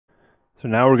So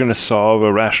now we're going to solve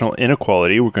a rational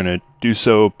inequality. We're going to do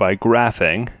so by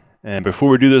graphing. And before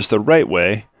we do this the right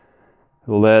way,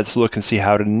 let's look and see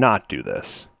how to not do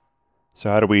this. So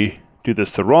how do we do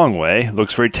this the wrong way? It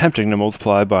looks very tempting to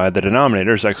multiply by the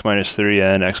denominators, x minus 3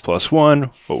 and x plus 1.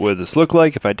 What would this look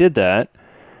like if I did that?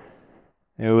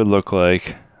 It would look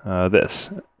like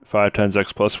this. 5 times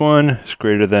x plus 1 is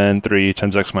greater than 3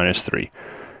 times x minus 3.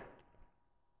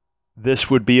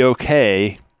 This would be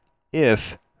okay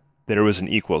if there was an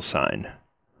equal sign.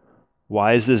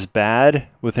 Why is this bad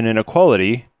with an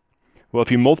inequality? Well,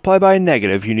 if you multiply by a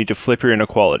negative, you need to flip your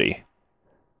inequality.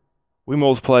 We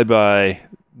multiply by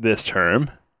this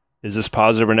term. Is this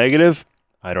positive or negative?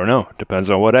 I don't know. Depends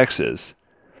on what x is.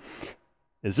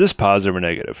 Is this positive or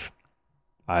negative?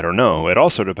 I don't know. It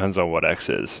also depends on what x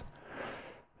is.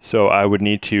 So I would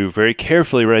need to very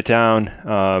carefully write down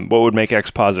what would make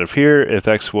x positive here. If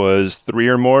x was 3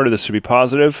 or more, this would be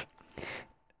positive.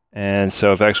 And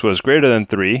so if x was greater than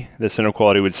 3, this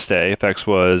inequality would stay. If x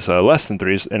was less than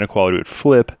 3, this inequality would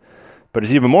flip. But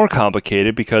it's even more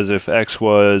complicated because if x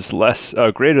was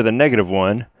greater than negative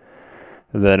 1,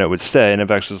 then it would stay. And if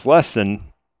x was less than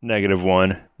negative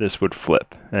 1, this would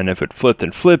flip. And if it flipped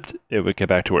and flipped, it would get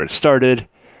back to where it started.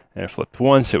 And it flipped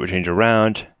once, it would change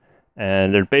around.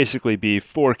 And there'd basically be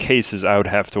 4 cases I would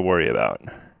have to worry about,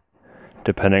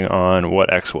 depending on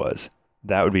what x was.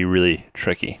 That would be really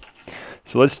tricky.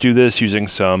 So let's do this using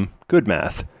some good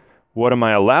math. What am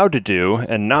I allowed to do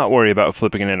and not worry about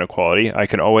flipping an inequality? I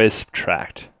can always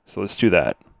subtract. So let's do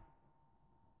that.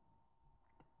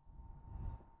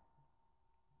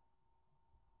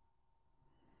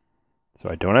 So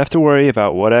I don't have to worry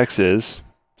about what x is.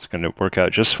 It's going to work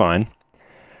out just fine.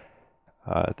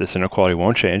 This inequality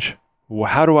won't change.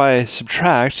 Well, how do I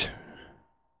subtract?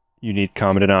 You need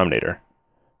common denominator.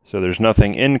 So there's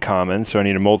nothing in common, so I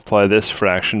need to multiply this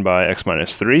fraction by x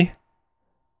minus 3.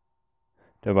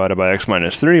 Divided by x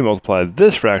minus 3, multiply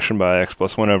this fraction by x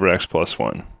plus 1 over x plus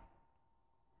 1.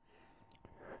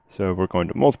 So we're going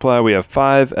to multiply. We have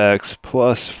 5x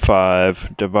plus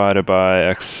 5 divided by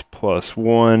x plus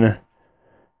 1,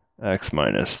 x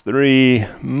minus 3,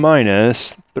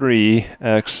 minus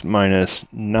 3x minus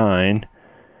 9,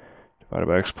 divided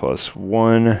by x plus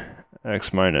 1,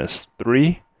 x minus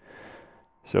 3.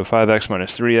 So 5x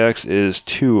minus 3x is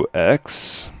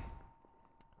 2x.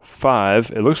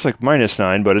 5, it looks like minus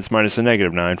 9, but it's minus a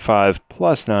negative 9. 5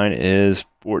 plus 9 is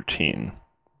 14.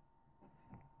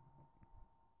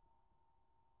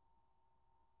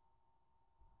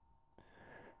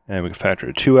 And we can factor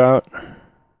a 2 out.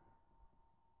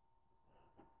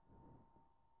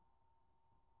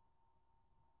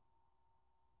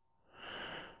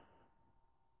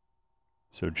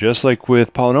 So just like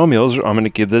with polynomials, I'm going to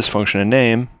give this function a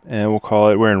name, and we'll call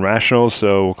it, we're in rationals,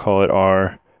 so we'll call it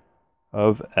r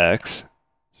of x.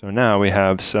 So now we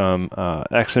have some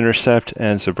x-intercept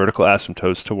and some vertical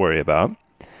asymptotes to worry about.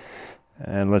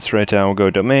 And let's write down, we'll go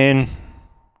domain.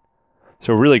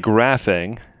 So we're really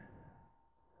graphing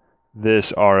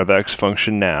this r of x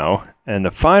function now, and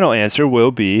the final answer will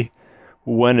be,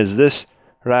 when is this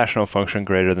rational function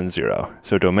greater than 0?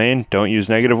 So domain, don't use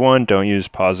 -1, don't use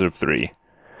positive 3.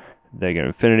 Negative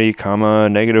infinity, comma,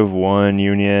 -1,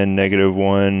 union,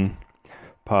 -1,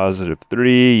 positive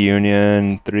 3,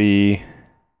 union, 3,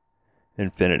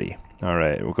 infinity. All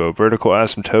right, we'll go vertical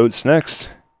asymptotes next.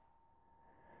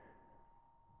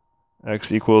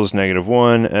 X equals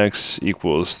 -1, x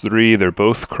equals 3, they're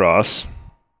both cross.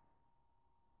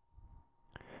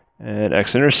 And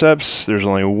x-intercepts, there's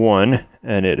only one,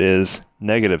 and it is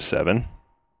 -7.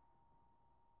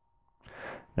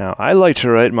 Now, I like to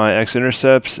write my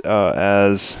x-intercepts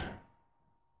as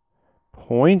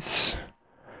points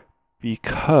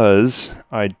because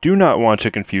I do not want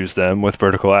to confuse them with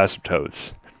vertical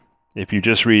asymptotes. If you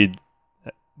just read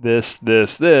this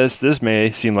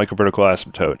may seem like a vertical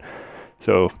asymptote.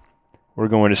 So we're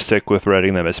going to stick with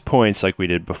writing them as points like we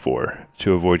did before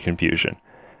to avoid confusion.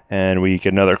 And we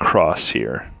get another cross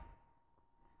here.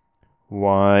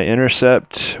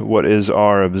 Y-intercept, what is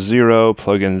r of 0?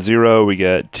 Plug in 0, we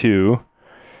get 2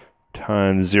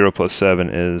 times 0 plus 7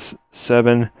 is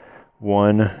 7.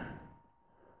 1,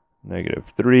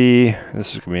 -3.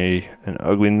 This is going to be an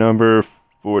ugly number,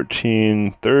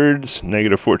 14 thirds,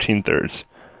 -14 thirds.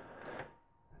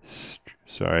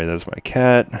 Sorry, that's my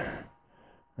cat.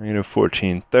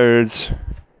 -14 thirds.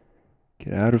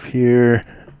 Get out of here.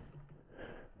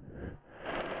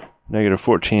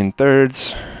 -14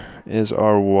 thirds is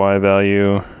our y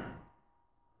value.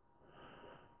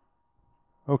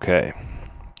 Okay,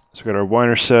 so we got our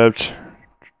y-intercept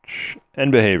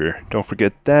and behavior. Don't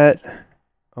forget that.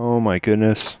 Oh my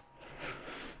goodness.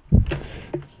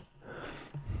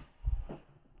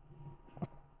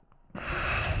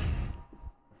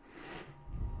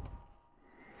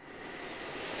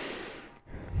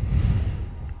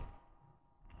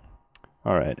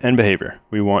 All right, end behavior.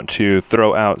 We want to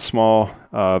throw out small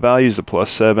values, the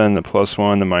 +7, the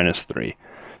 +1, the -3.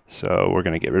 So we're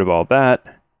going to get rid of all that.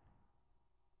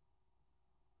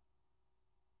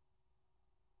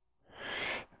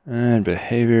 And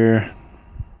behavior.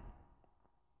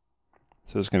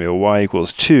 So it's going to be a y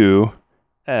equals 2,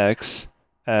 x,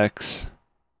 x,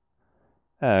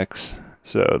 x.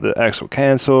 So the x will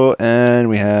cancel, and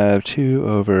we have 2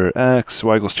 over x.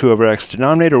 Y equals 2 over x.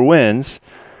 Denominator wins.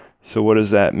 So what does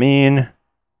that mean?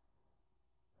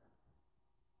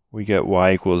 We get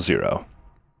y equals 0.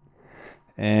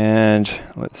 And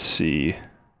let's see.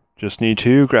 Just need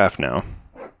to graph now.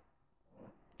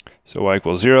 So y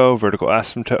equals 0, vertical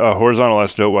asymptote, horizontal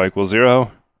asymptote, y equals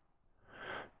 0.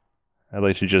 I'd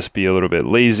like to just be a little bit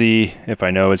lazy. If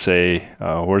I know it's a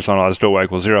horizontal asymptote, y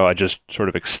equals 0, I just sort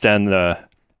of extend the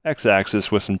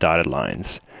x-axis with some dotted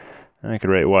lines. And I could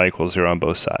write y equals 0 on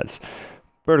both sides.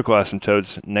 Vertical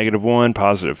asymptotes, -1,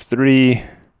 +3.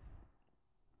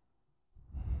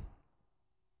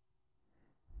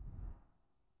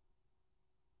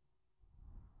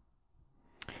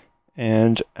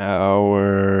 And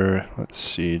our, let's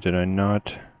see, did I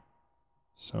not?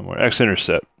 Somewhere,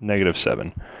 x-intercept,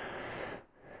 -7.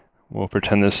 We'll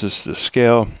pretend this is the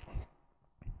scale.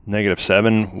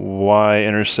 -7,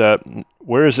 y-intercept.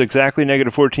 Where is exactly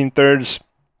 -14/3?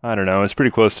 I don't know, it's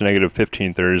pretty close to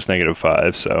 -15/3,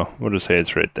 -5, so we'll just say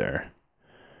it's right there.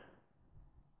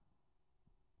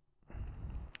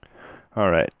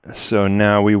 All right, so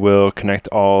now we will connect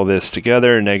all this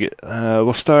together.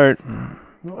 We'll start,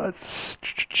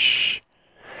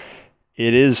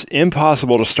 it is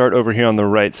impossible to start over here on the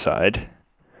right side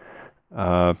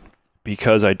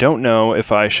because I don't know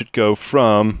if I should go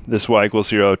from this y equals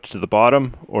 0 to the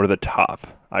bottom or the top.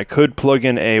 I could plug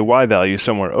in a y value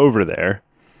somewhere over there,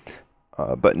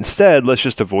 but instead, let's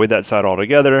just avoid that side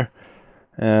altogether,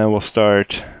 and we'll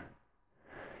start.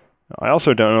 I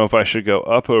also don't know if I should go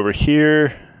up over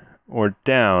here or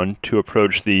down to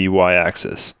approach the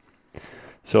y-axis.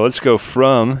 So let's go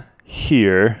from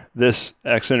here, this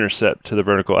x-intercept, to the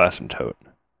vertical asymptote.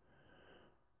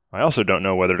 I also don't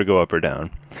know whether to go up or down.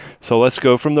 So let's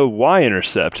go from the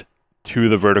y-intercept to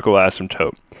the vertical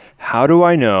asymptote. How do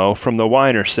I know from the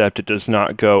y-intercept it does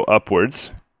not go upwards?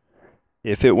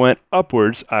 If it went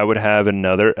upwards, I would have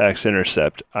another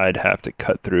x-intercept I'd have to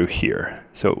cut through here.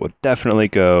 So it would definitely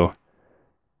go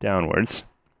downwards.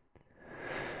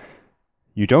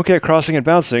 You don't get crossing and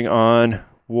bouncing on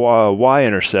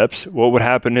y-intercepts. What would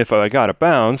happen if I got a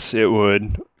bounce? It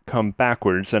would come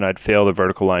backwards and I'd fail the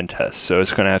vertical line test. So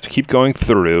it's going to have to keep going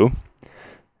through.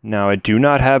 Now I do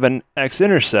not have an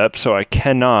x-intercept, so I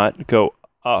cannot go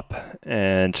up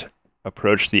and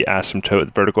approach the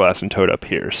asymptote, vertical asymptote up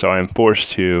here. So I'm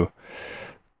forced to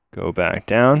go back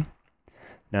down.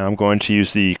 Now I'm going to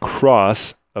use the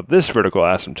cross of this vertical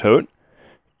asymptote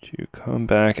to come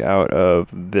back out of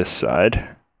this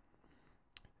side.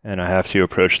 And I have to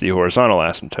approach the horizontal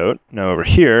asymptote. Now over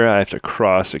here, I have to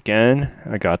cross again.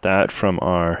 I got that from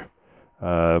our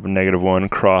 -1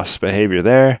 cross behavior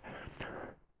there.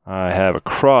 I have a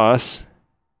cross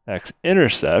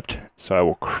x-intercept, so I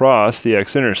will cross the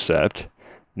x-intercept.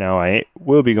 Now I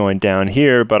will be going down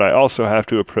here, but I also have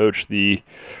to approach the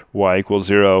y equals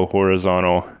 0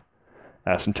 horizontal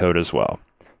asymptote as well.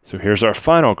 So here's our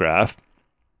final graph.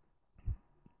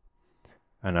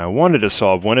 And I wanted to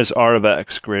solve when is r of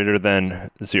x greater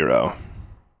than 0.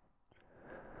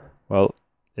 Well,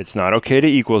 it's not okay to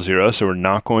equal 0, so we're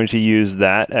not going to use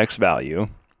that x value.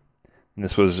 And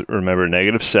this was, remember,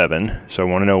 -7, so I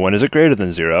want to know when is it greater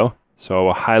than 0. So I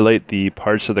will highlight the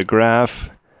parts of the graph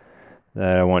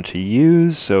that I want to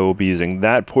use. So we'll be using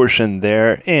that portion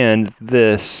there and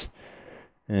this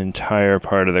entire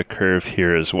part of the curve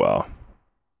here as well.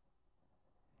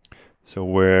 So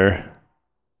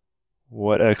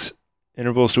what x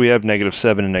intervals do we have?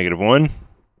 -7 and -1.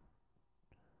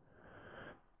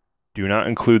 Do not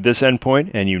include this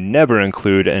endpoint, and you never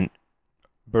include an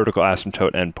vertical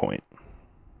asymptote endpoint.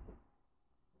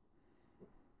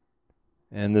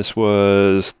 And this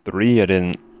was 3.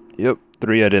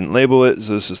 3. I didn't label it,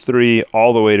 so this is 3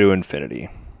 all the way to infinity.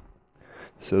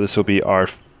 So this will be our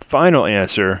final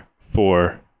answer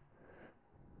for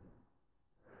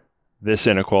this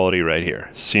inequality right here.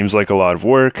 Seems like a lot of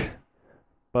work,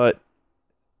 but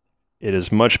it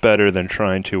is much better than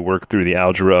trying to work through the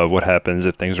algebra of what happens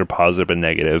if things are positive and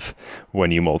negative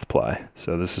when you multiply.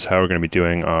 So this is how we're going to be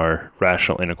doing our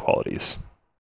rational inequalities.